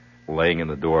guy laying in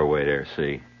the doorway there,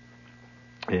 see?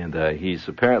 And he's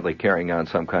apparently carrying on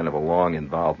some kind of a long,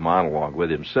 involved monologue with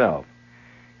himself.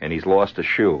 And he's lost a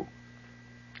shoe.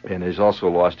 And he's also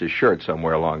lost his shirt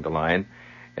somewhere along the line.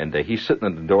 And he's sitting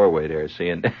in the doorway there, see?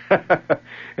 And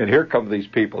here come these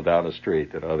people down the street.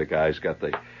 You know, the guy's got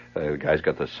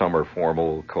the summer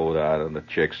formal coat on, and the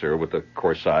chicks are with the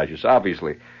corsages.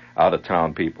 Obviously,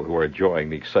 out-of-town people who are enjoying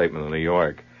the excitement of New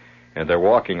York. And they're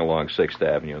walking along 6th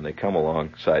Avenue, and they come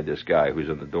alongside this guy who's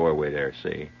in the doorway there,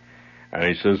 see? And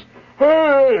he says,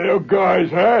 "Hey, you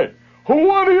guys, hey, who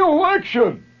won the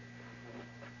election?"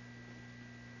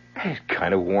 It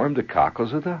kind of warmed the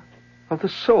cockles of the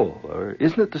soul. Or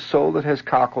isn't it the soul that has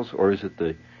cockles, or is it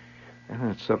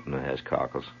it's something that has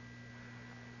cockles.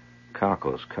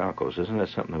 Cockles. Isn't that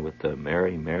something with the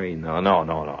Mary? No.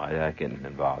 I get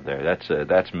involved there.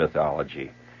 That's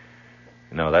mythology.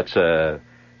 No, that's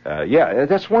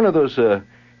that's one of those. I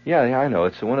know.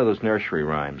 It's one of those nursery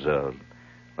rhymes.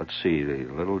 Let's see. The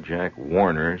little Jack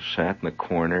Warner sat in the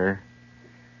corner,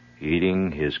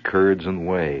 eating his curds and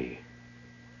whey.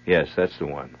 Yes, that's the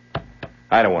one.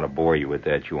 I don't want to bore you with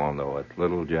that. You all know it.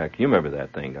 Little Jack. You remember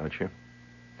that thing, don't you?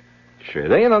 Sure.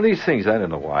 These things, I don't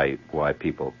know why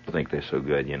people think they're so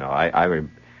good. You know, I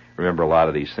remember a lot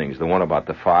of these things. The one about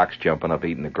the fox jumping up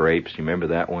eating the grapes. You remember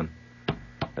that one?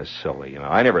 That's silly. You know,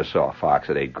 I never saw a fox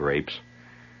that ate grapes.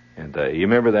 And you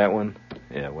remember that one?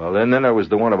 Yeah, well, then there was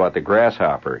the one about the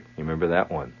grasshopper. You remember that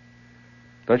one?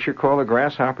 Don't you recall the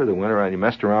grasshopper that went around? He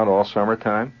messed around all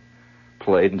summertime,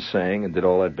 played and sang and did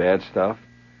all that bad stuff.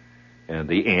 And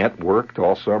the ant worked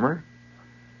all summer.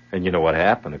 And you know what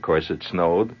happened? Of course, it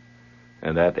snowed.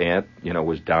 And that ant,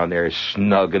 was down there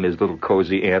snug in his little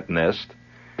cozy ant nest,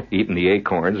 eating the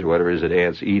acorns or whatever it is that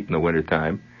ants eat in the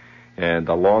wintertime. And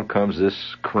along comes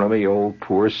this crummy old,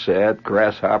 poor, sad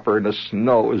grasshopper, and the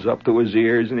snow is up to his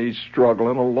ears, and he's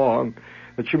struggling along.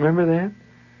 Don't you remember that?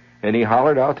 And he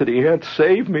hollered out to the ant,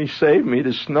 save me,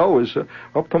 the snow is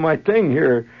up to my thing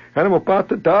here, and I'm about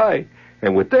to die.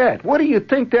 And with that, what do you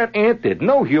think that ant did?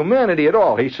 No humanity at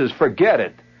all. He says, forget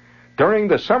it. During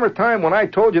the summertime when I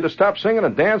told you to stop singing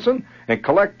and dancing and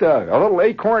collect a little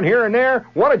acorn here and there,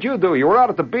 what did you do? You were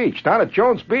out at the beach, down at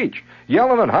Jones Beach,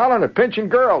 yelling and hollering and pinching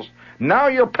girls. Now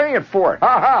you're paying for it.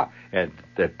 Ha ha. And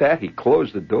at that, he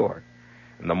closed the door.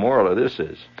 And the moral of this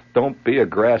is, don't be a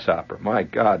grasshopper. My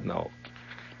God, no.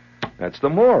 That's the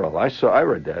moral. I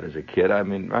read that as a kid. I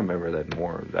mean, I remember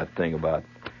that thing about...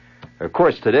 Of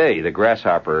course, today, the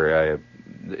grasshopper,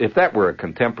 if that were a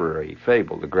contemporary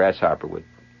fable, the grasshopper would,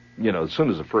 as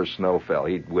soon as the first snow fell,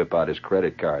 he'd whip out his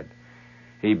credit card.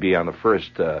 He'd be on the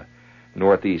first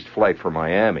northeast flight for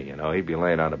Miami, He'd be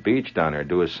laying on the beach down there,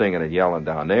 do his singing and yelling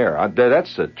down there.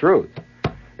 That's the truth.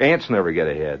 Ants never get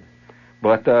ahead.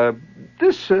 But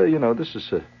this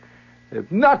is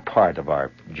not part of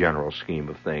our general scheme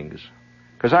of things,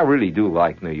 because I really do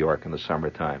like New York in the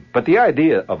summertime. But the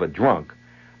idea of a drunk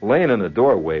laying in the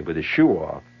doorway with his shoe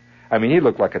off, I mean, he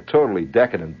looked like a totally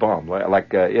decadent bum,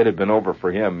 like it had been over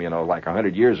for him, like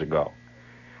 100 years ago.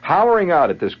 Hollering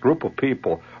out at this group of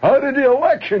people, how did the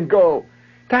election go?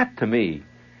 That, to me,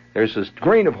 there's this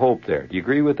grain of hope there. Do you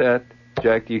agree with that,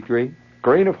 Jack? Do you agree?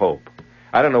 Grain of hope.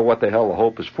 I don't know what the hell the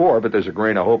hope is for, but there's a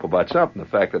grain of hope about something, the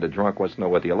fact that a drunk wants to know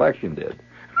what the election did.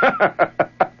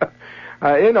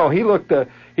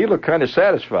 He looked kind of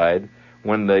satisfied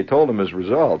when they told him his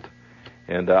result.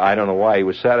 And I don't know why he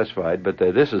was satisfied, but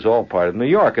this is all part of New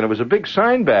York. And it was a big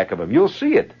sign back of him. You'll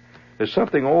see it. There's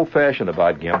something old-fashioned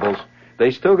about Gimbel's.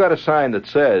 They still got a sign that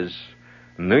says,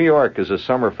 New York is a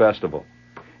summer festival,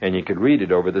 and you could read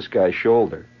it over this guy's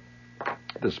shoulder,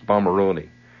 this bummeroony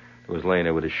who was laying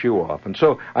there with his shoe off. And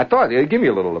so I thought, give me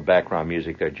a little background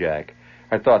music there, Jack.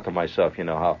 I thought to myself, you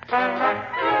know how...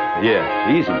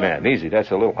 Yeah, easy, man, easy.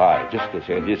 That's a little high. Just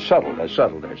subtle there.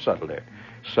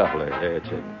 There, it's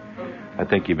it. I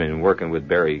think you've been working with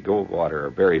Barry Goldwater or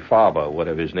Barry Faba,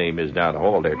 whatever his name is, down the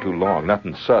hall there too long.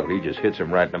 Nothing subtle. He just hits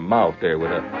him right in the mouth there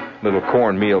with a little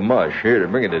cornmeal mush. Here,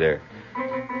 bring it to there.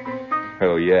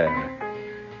 Oh, yeah.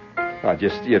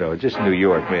 Just New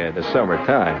York, man, the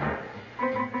summertime.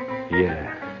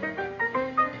 Yeah.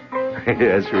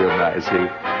 That's real nice, see.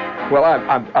 Well,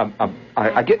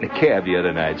 I get in a cab the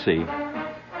other night, see.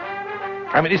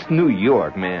 I mean, it's New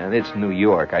York, man. It's New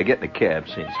York. I get in a cab,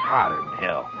 see. It's hotter than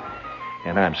hell.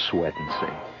 And I'm sweating,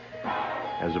 see.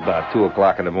 It was about 2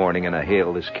 o'clock in the morning, and I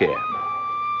hailed this cab.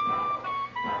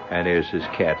 And there's this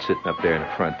cat sitting up there in the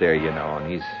front there, you know,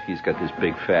 and he's got this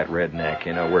big fat redneck,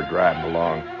 you know. We're driving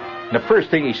along. And the first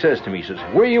thing he says to me, he says,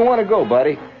 "Where you want to go,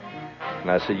 buddy?" And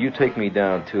I said, "You take me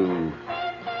down to...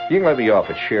 You can let me off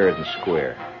at Sheridan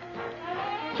Square."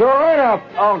 "So, all right,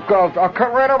 I'll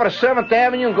cut right over to 7th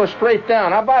Avenue and go straight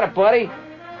down. How about it, buddy?"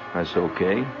 I said,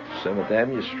 "Okay, 7th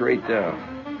Avenue, straight down."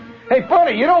 "Hey,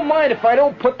 buddy, you don't mind if I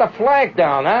don't put the flag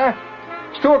down, huh?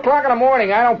 It's 2 o'clock in the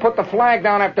morning. I don't put the flag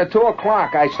down after 2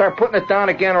 o'clock. I start putting it down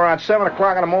again around 7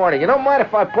 o'clock in the morning. You don't mind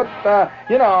if I put, a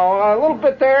little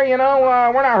bit there, you know?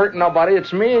 We're not hurting nobody.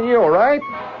 It's me and you, all right?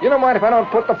 You don't mind if I don't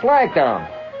put the flag down?"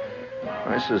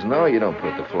 I says, "No, you don't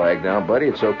put the flag down, buddy.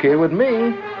 It's okay with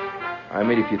me. I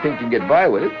mean, if you think you can get by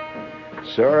with it,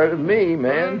 it's all right with me,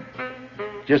 man.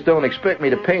 Just don't expect me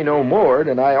to pay no more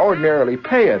than I ordinarily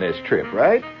pay on this trip,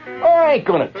 right?" "Oh, I ain't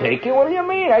gonna take it. What do you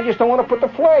mean? I just don't want to put the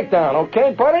flag down,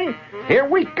 okay, buddy? Here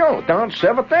we go, down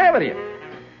 7th Avenue.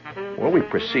 Well, we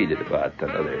proceeded about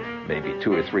another maybe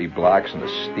 2 or 3 blocks in the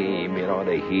steam, you know,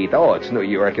 the heat. Oh, it's New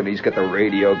York, and he's got the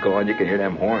radio going. You can hear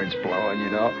them horns blowing,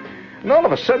 you know. And all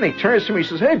of a sudden he turns to me and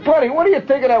says, "Hey, buddy, what do you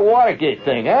think of that Watergate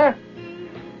thing, huh?"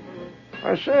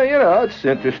 I said, "You know, it's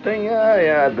interesting.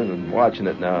 Yeah, I've been watching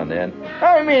it now and then."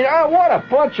 I mean, what a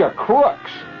bunch of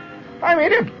crooks. I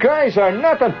mean, them guys are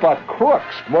nothing but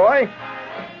crooks, boy.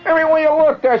 I mean, when you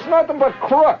look, there's nothing but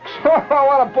crooks.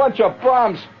 What a bunch of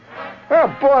bums.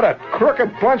 But a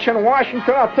crooked bunch in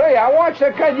Washington, I'll tell you. I watched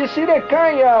that guy. You see that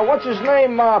guy, what's his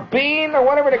name, Bean or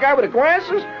whatever, the guy with the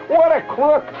glasses? What a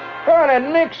crook. Oh, that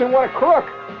Nixon, what a crook.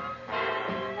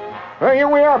 Well, here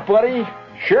we are, buddy.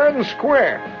 Sheridan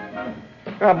Square.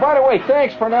 By the way,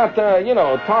 thanks for not,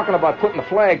 talking about putting the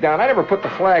flag down. I never put the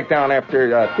flag down after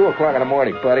 2 o'clock in the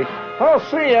morning, buddy. I'll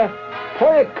see ya.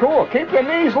 Play it cool. Keep your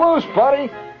knees loose,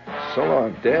 buddy. So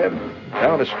long, Deb.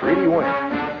 Down the street he went.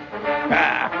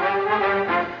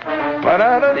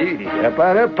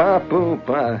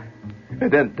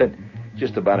 And then,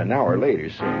 just about an hour later,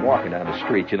 so I'm walking down the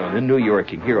street, you know, in New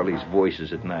York, you can hear all these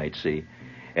voices at night, see?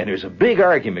 And there's a big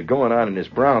argument going on in this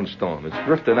brownstone. It's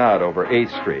drifting out over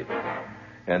 8th Street.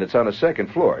 And it's on the 2nd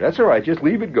floor. That's all right. Just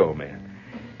leave it go, man.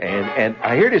 And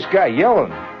I hear this guy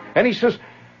yelling. And he says,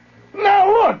 "Now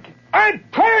look, I'm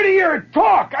tired of your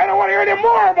talk. I don't want to hear any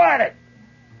more about it."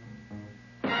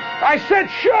 I said,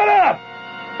 "Shut up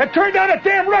and turn down the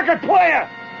damn record player."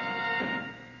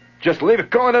 "Just leave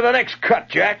it going to the next cut,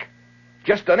 Jack.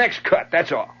 Just the next cut,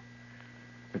 that's all."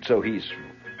 And so he's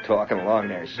talking along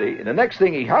there, see? And the next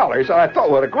thing he hollers, I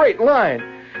thought, what a great line.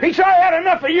 He said, "I had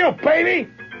enough of you, baby.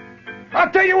 I'll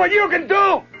tell you what you can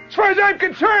do. As far as I'm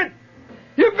concerned,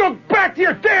 you can go back to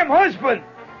your damn husband.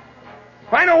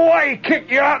 I know why he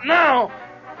kicked you out now.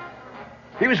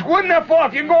 He was good enough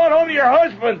off you going home to your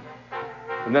husband."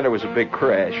 And then there was a big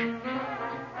crash.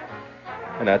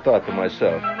 And I thought to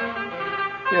myself,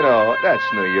 you know,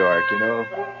 that's New York, you know.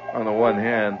 On the one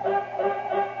hand,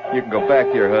 you can go back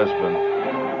to your husband.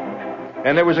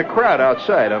 And there was a crowd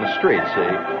outside on the street,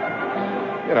 see?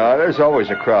 You know, there's always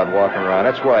a crowd walking around.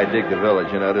 That's why I dig the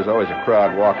Village, you know. There's always a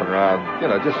crowd walking around, you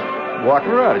know, just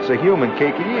walking around. It's a human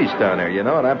cake of yeast down there, you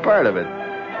know, and I'm part of it.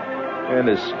 And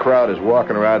this crowd is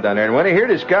walking around down there. And when I hear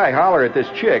this guy holler at this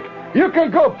chick, "You can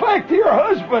go back to your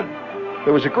husband,"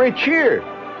 there was a great cheer.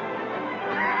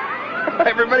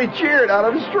 Everybody cheered out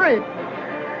on the street.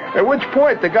 At which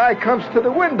point the guy comes to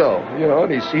the window, you know,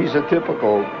 and he's a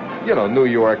typical, you know, New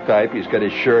York type. He's got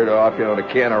his shirt off, you know, the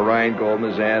can of Rheingold in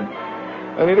his hand.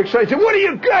 And he looks like, he said, "What are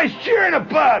you guys cheering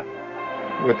about?"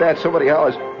 With that, somebody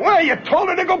hollers, "Well, you told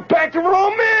her to go back to her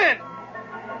old man.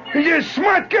 You're a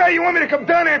smart guy. You want me to come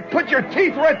down there and put your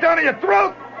teeth right down in your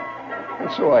throat?"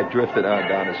 And so I drifted on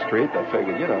down the street. I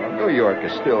figured, you know, New York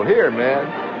is still here, man.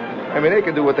 I mean, they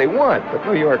can do what they want, but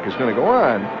New York is going to go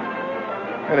on.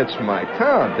 And it's my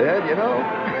town, Dad, you know.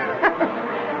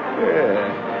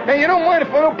 Yeah. Hey, you don't mind if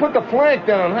I don't put the flag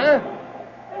down, huh?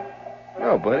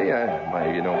 No, buddy, I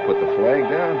mind you don't put the flag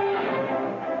down.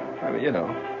 I mean, you know.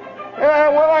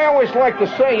 Well, I always like to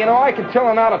say, you know, I can tell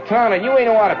an out-of-towner, you ain't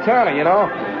no out-of-towner, you know.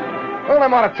 All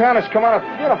them out-of-towners come out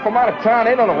of, you know, from out of town.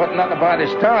 They don't know nothing about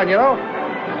this town, you know.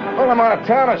 All them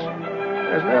out-of-towners.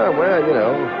 Well, you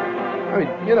know. I mean,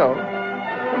 you know,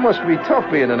 it must be tough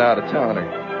being an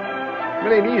out-of-towner.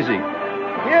 It ain't easy.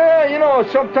 Yeah, you know,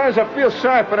 sometimes I feel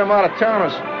sorry for them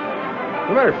out-of-towners. As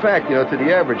a matter of fact, you know, to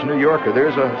the average New Yorker,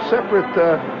 there's a separate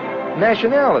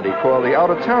nationality called the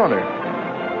out-of-towner.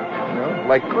 You know,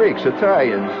 like Greeks,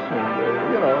 Italians,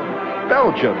 and, you know,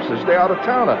 Belgians is the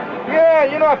out-of-towner. Yeah,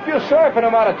 you know, I feel sorry for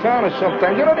them out-of-towners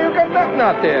sometimes. You know, they've got nothing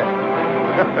out there.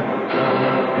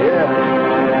 Yeah.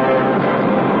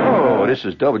 Oh, this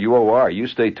is WOR. You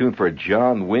stay tuned for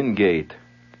John Wingate.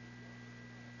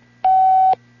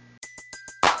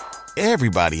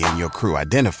 Everybody in your crew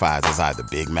identifies as either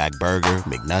Big Mac Burger,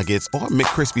 McNuggets, or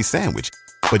McCrispy Sandwich.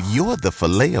 But you're the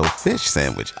Filet-O-Fish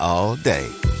Sandwich all day.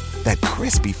 That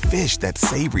crispy fish, that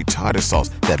savory tartar sauce,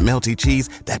 that melty cheese,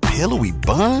 that pillowy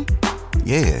bun.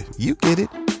 Yeah, you get it.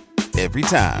 Every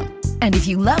time. And if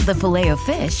you love the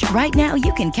Filet-O-Fish, right now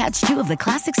you can catch 2 of the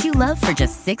classics you love for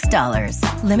just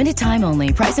 $6. Limited time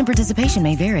only. Price and participation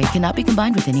may vary. Cannot be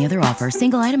combined with any other offer.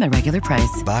 Single item at regular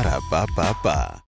price. Ba-da-ba-ba-ba.